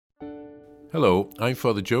Hello, I'm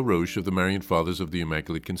Father Joe Roche of the Marian Fathers of the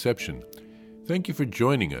Immaculate Conception. Thank you for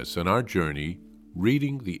joining us on our journey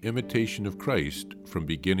reading the Imitation of Christ from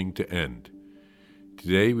beginning to end.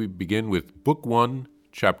 Today we begin with Book 1,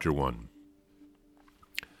 Chapter 1.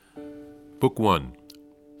 Book 1.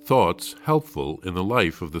 Thoughts helpful in the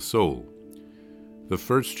life of the soul. The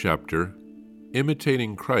first chapter,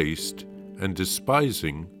 Imitating Christ and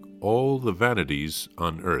Despising all the Vanities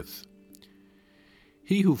on Earth.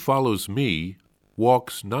 He who follows me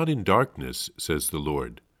walks not in darkness, says the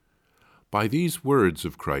Lord. By these words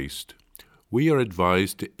of Christ, we are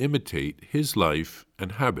advised to imitate his life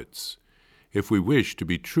and habits, if we wish to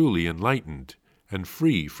be truly enlightened and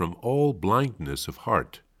free from all blindness of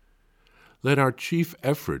heart. Let our chief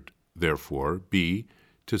effort, therefore, be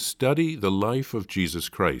to study the life of Jesus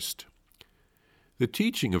Christ. The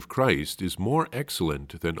teaching of Christ is more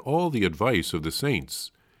excellent than all the advice of the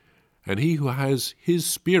saints, and he who has his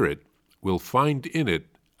Spirit will find in it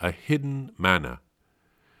a hidden manna.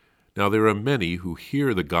 Now there are many who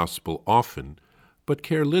hear the gospel often, but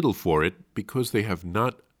care little for it because they have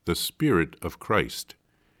not the Spirit of Christ.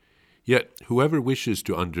 Yet whoever wishes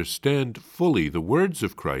to understand fully the words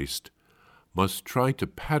of Christ must try to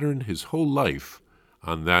pattern his whole life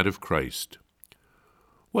on that of Christ.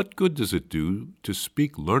 What good does it do to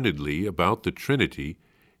speak learnedly about the Trinity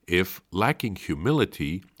if, lacking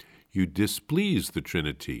humility, you displease the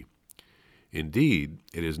Trinity? Indeed,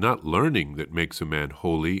 it is not learning that makes a man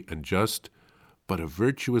holy and just, but a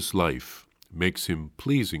virtuous life makes him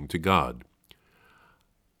pleasing to God.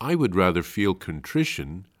 I would rather feel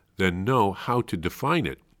contrition than know how to define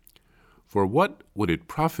it. For what would it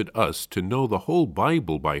profit us to know the whole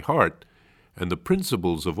Bible by heart and the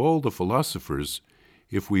principles of all the philosophers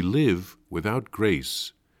if we live without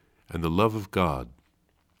grace and the love of God?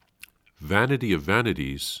 Vanity of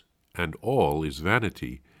vanities, and all is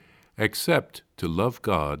vanity, except to love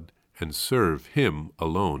God and serve him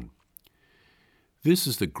alone. This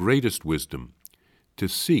is the greatest wisdom, to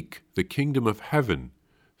seek the kingdom of heaven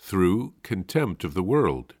through contempt of the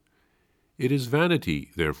world. It is vanity,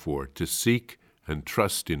 therefore, to seek and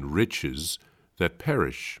trust in riches that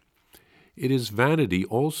perish. It is vanity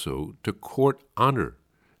also to court honor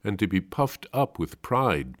and to be puffed up with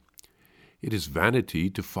pride. It is vanity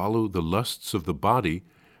to follow the lusts of the body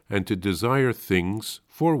and to desire things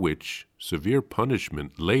for which severe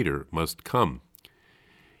punishment later must come.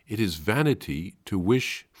 It is vanity to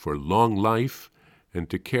wish for long life and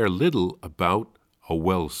to care little about a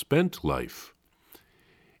well-spent life.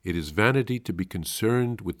 It is vanity to be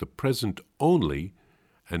concerned with the present only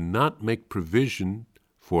and not make provision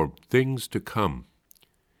for things to come.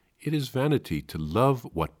 It is vanity to love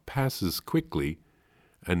what passes quickly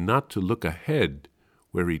and not to look ahead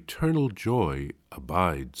where eternal joy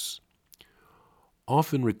abides.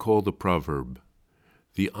 Often recall the proverb,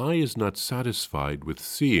 "The eye is not satisfied with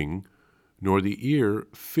seeing, nor the ear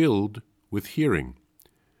filled with hearing."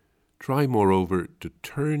 Try, moreover, to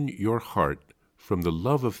turn your heart from the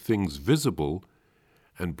love of things visible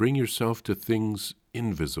and bring yourself to things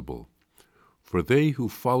invisible. For they who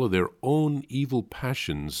follow their own evil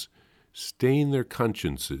passions stain their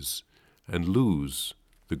consciences and lose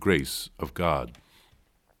the grace of God.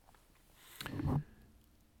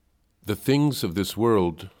 The things of this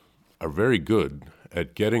world are very good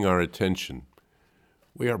at getting our attention.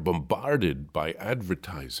 We are bombarded by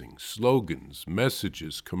advertising, slogans,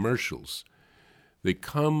 messages, commercials. They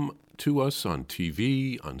come to us on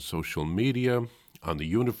TV, on social media, on the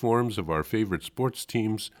uniforms of our favorite sports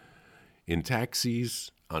teams, in taxis,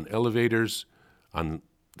 on elevators, on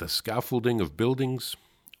the scaffolding of buildings,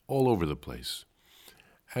 all over the place.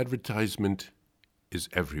 Advertisement is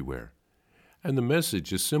everywhere. And the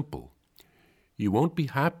message is simple. You won't be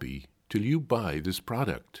happy till you buy this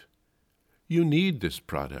product. You need this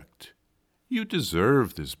product. You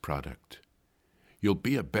deserve this product. You'll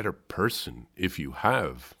be a better person if you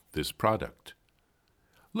have this product.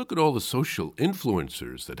 Look at all the social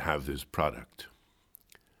influencers that have this product.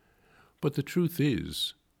 But the truth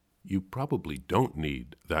is, you probably don't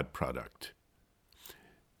need that product.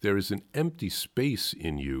 There is an empty space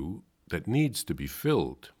in you that needs to be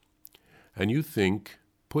filled. And you think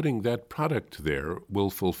putting that product there will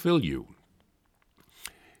fulfill you.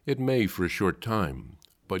 It may for a short time,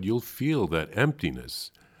 but you'll feel that emptiness,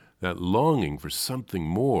 that longing for something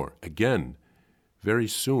more again very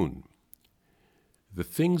soon. The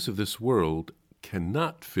things of this world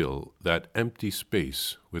cannot fill that empty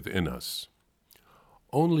space within us.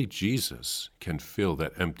 Only Jesus can fill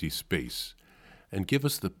that empty space and give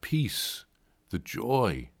us the peace, the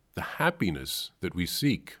joy, the happiness that we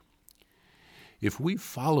seek. If we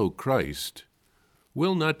follow Christ,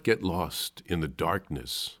 will not get lost in the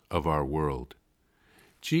darkness of our world.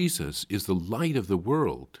 Jesus is the light of the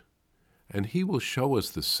world, and he will show us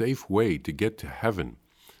the safe way to get to heaven,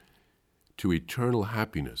 to eternal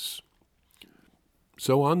happiness.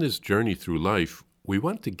 So on this journey through life, we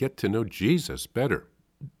want to get to know Jesus better.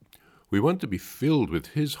 We want to be filled with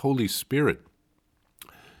his Holy Spirit.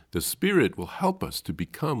 The Spirit will help us to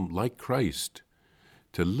become like Christ,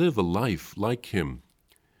 to live a life like him.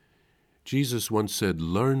 Jesus once said,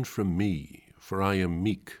 "Learn from me, for I am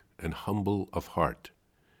meek and humble of heart."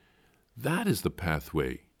 That is the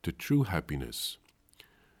pathway to true happiness.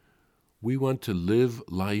 We want to live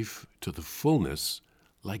life to the fullness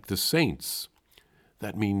like the saints.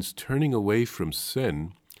 That means turning away from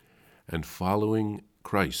sin and following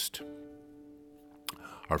Christ.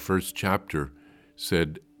 Our first chapter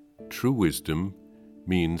said true wisdom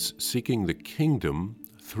means seeking the kingdom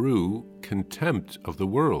through contempt of the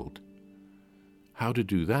world. How to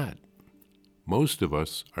do that? Most of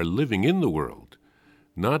us are living in the world,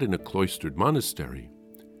 not in a cloistered monastery.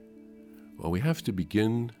 Well, we have to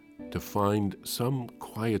begin to find some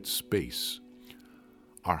quiet space.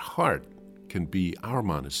 Our heart can be our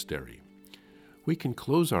monastery. We can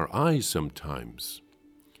close our eyes sometimes,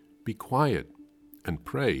 be quiet, and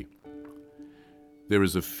pray. There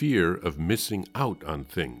is a fear of missing out on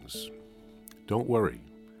things. Don't worry.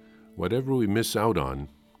 Whatever we miss out on,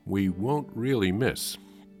 we won't really miss.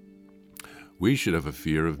 We should have a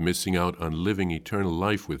fear of missing out on living eternal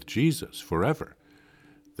life with Jesus forever.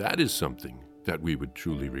 That is something that we would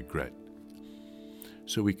truly regret.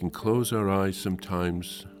 So we can close our eyes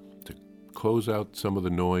sometimes to close out some of the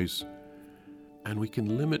noise, and we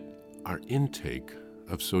can limit our intake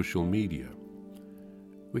of social media.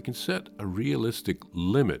 We can set a realistic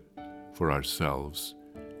limit for ourselves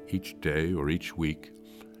each day or each week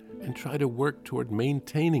and try to work toward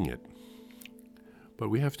maintaining it. But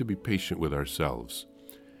we have to be patient with ourselves.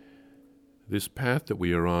 This path that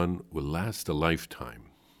we are on will last a lifetime,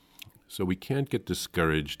 so we can't get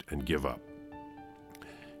discouraged and give up.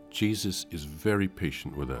 Jesus is very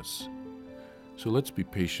patient with us, so let's be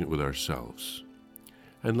patient with ourselves.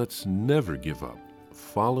 And let's never give up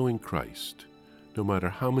following Christ, no matter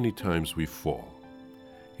how many times we fall.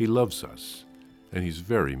 He loves us, and he's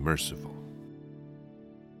very merciful.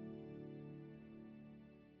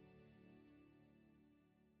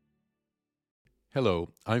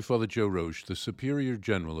 Hello, I'm Father Joe Roche, the Superior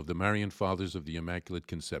General of the Marian Fathers of the Immaculate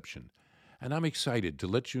Conception, and I'm excited to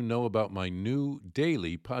let you know about my new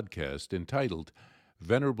daily podcast entitled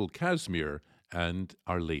Venerable Casimir and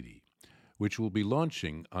Our Lady, which will be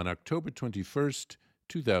launching on October 21st,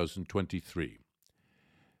 2023.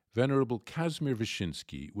 Venerable Casimir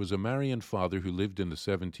Wyszynski was a Marian father who lived in the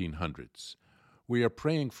 1700s. We are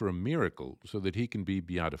praying for a miracle so that he can be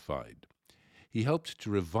beatified. He helped to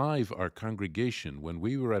revive our congregation when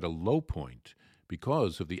we were at a low point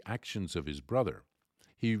because of the actions of his brother.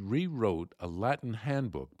 He rewrote a Latin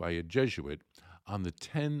handbook by a Jesuit on the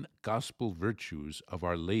 10 gospel virtues of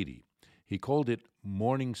Our Lady. He called it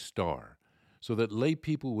Morning Star, so that lay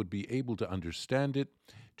people would be able to understand it,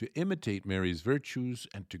 to imitate Mary's virtues,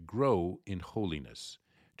 and to grow in holiness.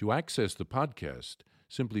 To access the podcast,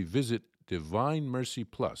 simply visit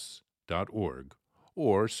divinemercyplus.org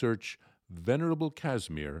or search Venerable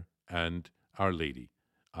Casimir and Our Lady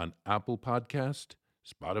on Apple Podcast,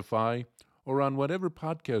 Spotify, or on whatever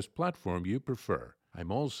podcast platform you prefer. I'm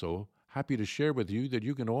also happy to share with you that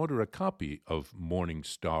you can order a copy of Morning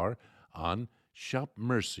Star on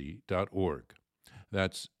shopmercy.org.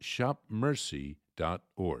 That's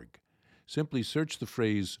shopmercy.org. Simply search the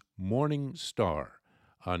phrase Morning Star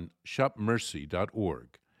on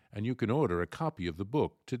shopmercy.org, and you can order a copy of the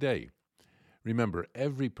book today. Remember,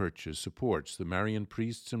 every purchase supports the Marian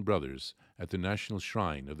priests and brothers at the National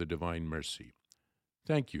Shrine of the Divine Mercy.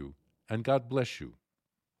 Thank you, and God bless you.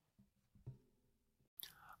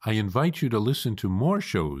 I invite you to listen to more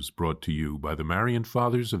shows brought to you by the Marian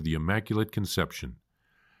Fathers of the Immaculate Conception.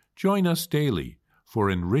 Join us daily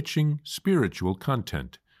for enriching spiritual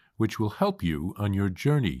content, which will help you on your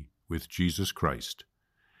journey with Jesus Christ.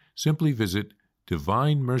 Simply visit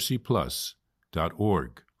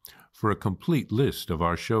divinemercyplus.org for a complete list of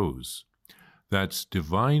our shows. That's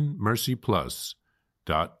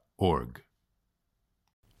divinemercyplus.org.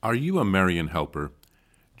 Are you a Marian helper?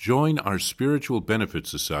 Join our Spiritual Benefit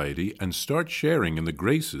Society and start sharing in the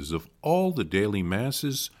graces of all the daily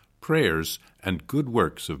masses, prayers, and good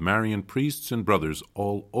works of Marian priests and brothers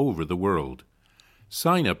all over the world.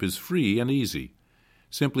 Sign up is free and easy.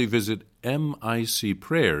 Simply visit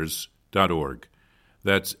micprayers.org.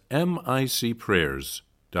 That's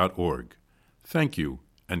micprayers.org. Thank you,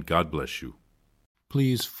 and God bless you.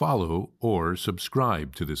 Please follow or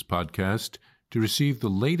subscribe to this podcast to receive the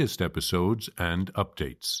latest episodes and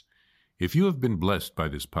updates. If you have been blessed by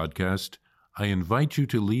this podcast, I invite you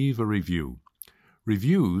to leave a review.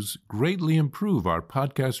 Reviews greatly improve our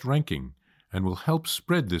podcast ranking and will help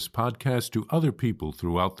spread this podcast to other people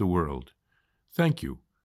throughout the world. Thank you.